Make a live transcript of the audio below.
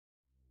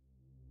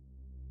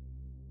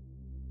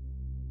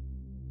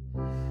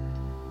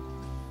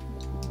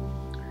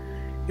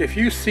If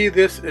you see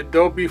this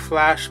Adobe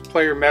Flash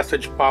Player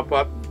message pop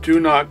up, do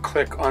not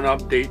click on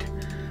update.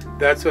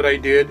 That's what I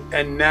did,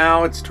 and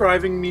now it's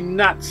driving me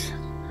nuts.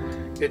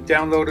 It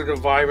downloaded a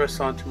virus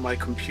onto my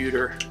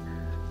computer.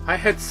 I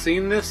had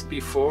seen this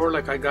before,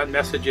 like I got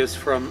messages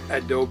from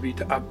Adobe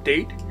to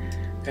update,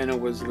 and it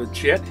was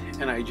legit,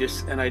 and I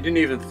didn't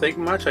even think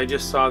much. I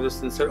just saw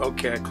this and said,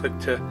 okay. I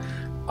clicked to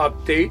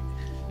update,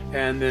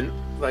 and then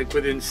like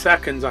within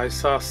seconds I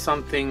saw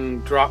something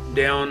drop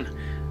down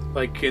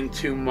like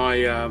into my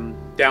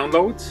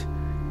downloads,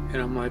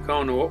 and I'm like,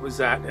 oh no, what was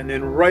that? And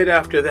then right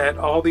after that,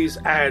 all these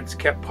ads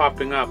kept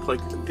popping up, like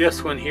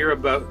this one here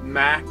about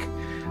Mac.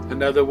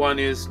 Another one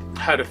is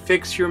how to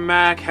fix your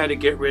Mac, how to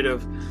get rid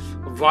of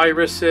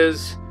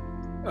viruses.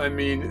 I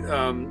mean,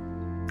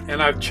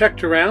 and I've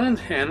checked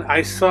around, and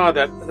I saw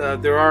that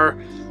there are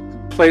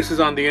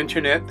places on the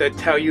internet that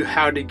tell you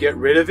how to get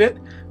rid of it,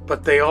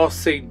 but they all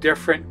say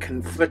different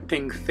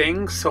conflicting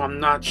things, so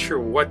I'm not sure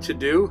what to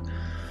do.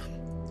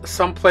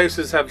 Some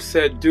places have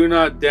said do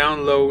not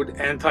download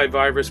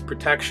antivirus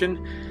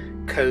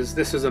protection because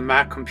this is a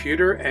Mac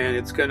computer and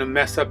it's going to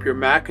mess up your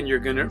Mac and you're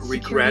going to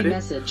regret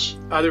it.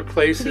 Other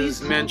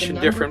places mention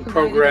different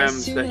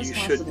programs that you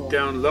should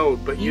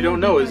download, but you don't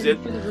know. Is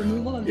it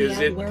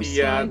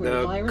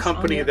the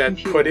company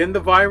that put in the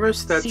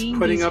virus that's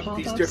putting up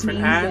these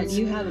different ads?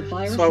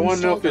 So I want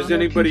to know if there's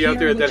anybody out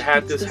there that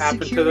had this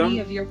happen to them,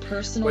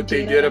 what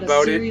they did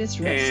about it,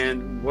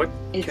 and what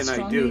can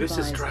I do? This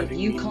is driving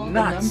me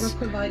nuts.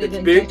 It's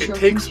big. It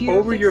takes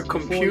over your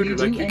computer.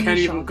 Like you can't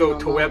even go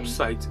to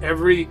websites.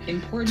 Every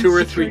 2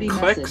 or 3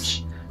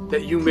 clicks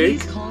that you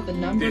make,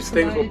 these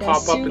things will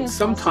pop up, and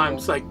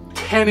sometimes like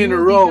 10 in a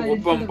row will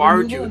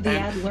bombard you, and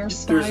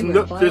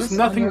there's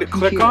nothing to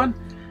click on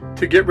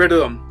to get rid of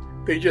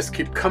them. They just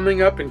keep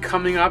coming up and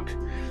coming up.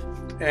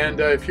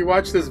 And if you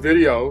watch this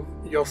video,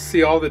 you'll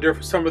see all the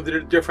some of the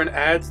different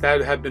ads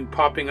that have been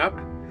popping up.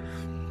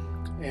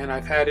 And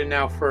I've had it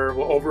now for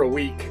over a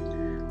week,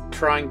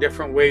 trying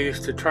different ways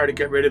to try to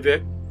get rid of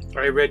it.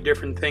 I read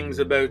different things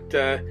about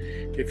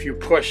if you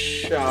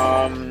push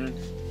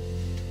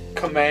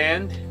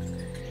command,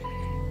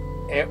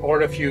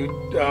 or if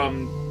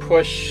you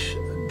push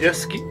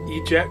disk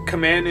eject,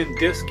 command and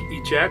disk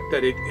eject,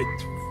 that it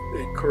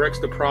corrects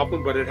the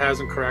problem, but it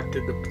hasn't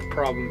corrected the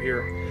problem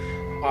here.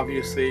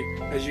 Obviously,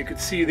 as you can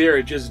see there,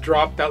 it just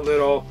dropped that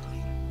little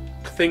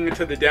thing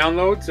into the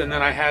downloads, and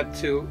then I had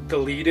to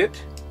delete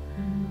it,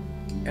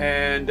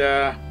 and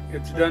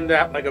it's done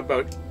that like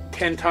about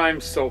 10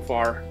 times so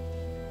far.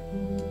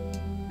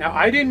 Now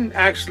I didn't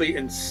actually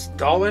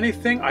install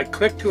anything. I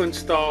clicked to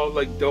install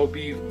like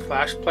Adobe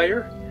Flash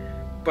Player,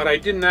 but I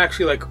didn't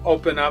actually like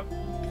open up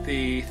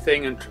the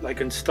thing and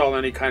like install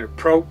any kind of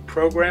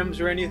programs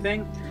or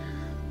anything.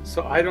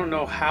 So I don't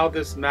know how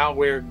this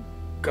malware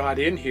got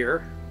in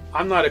here.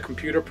 I'm not a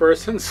computer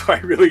person, so I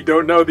really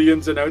don't know the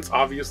ins and outs,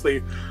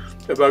 obviously,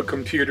 about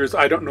computers.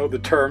 I don't know the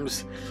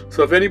terms.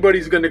 So if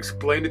anybody's going to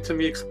explain it to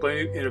me,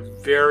 explain it in a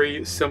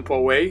very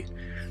simple way,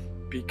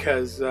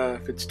 because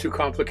if it's too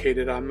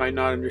complicated, I might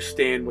not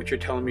understand what you're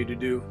telling me to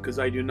do, because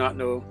I do not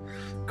know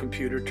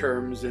computer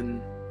terms,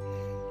 and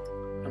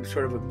I'm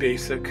sort of a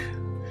basic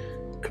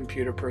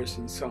computer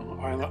person, so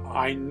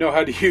I know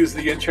how to use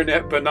the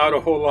internet, but not a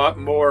whole lot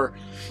more,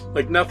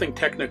 like nothing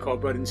technical,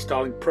 but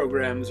installing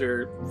programs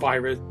or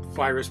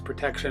virus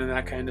protection and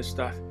that kind of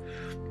stuff.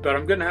 But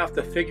I'm gonna have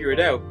to figure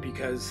it out,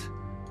 because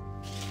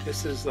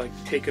this is like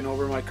taking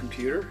over my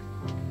computer.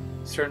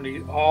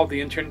 Certainly all the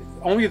internet,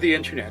 only the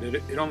internet,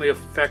 it only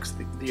affects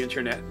the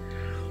internet.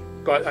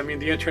 But I mean,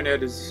 the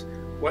internet is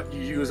what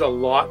you use a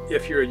lot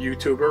if you're a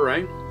YouTuber,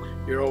 right?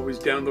 You're always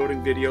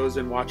downloading videos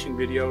and watching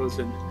videos,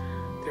 and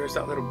there's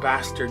that little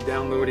bastard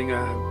downloading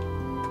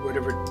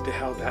whatever the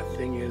hell that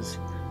thing is.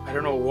 I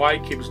don't know why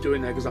it keeps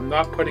doing that, because I'm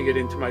not putting it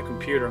into my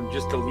computer. I'm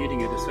just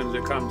deleting it as soon as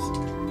it comes.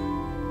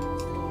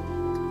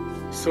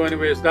 So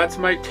anyways, that's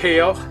my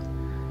tale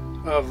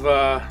of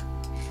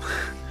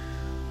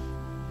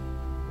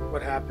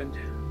what happened.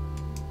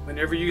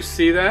 Whenever you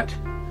see that,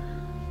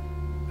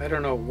 I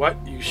don't know what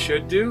you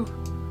should do,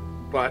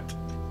 but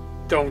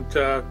don't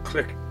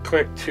click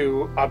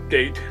to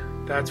update.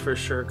 That's for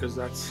sure, because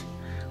that's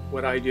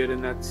what I did,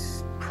 and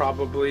that's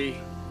probably,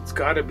 it's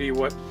got to be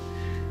what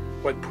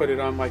put it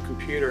on my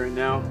computer. And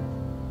now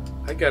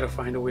I got to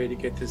find a way to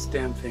get this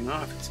damn thing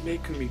off. It's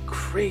making me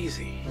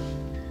crazy.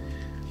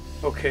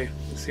 Okay,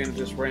 that's the end of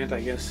this rant,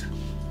 I guess.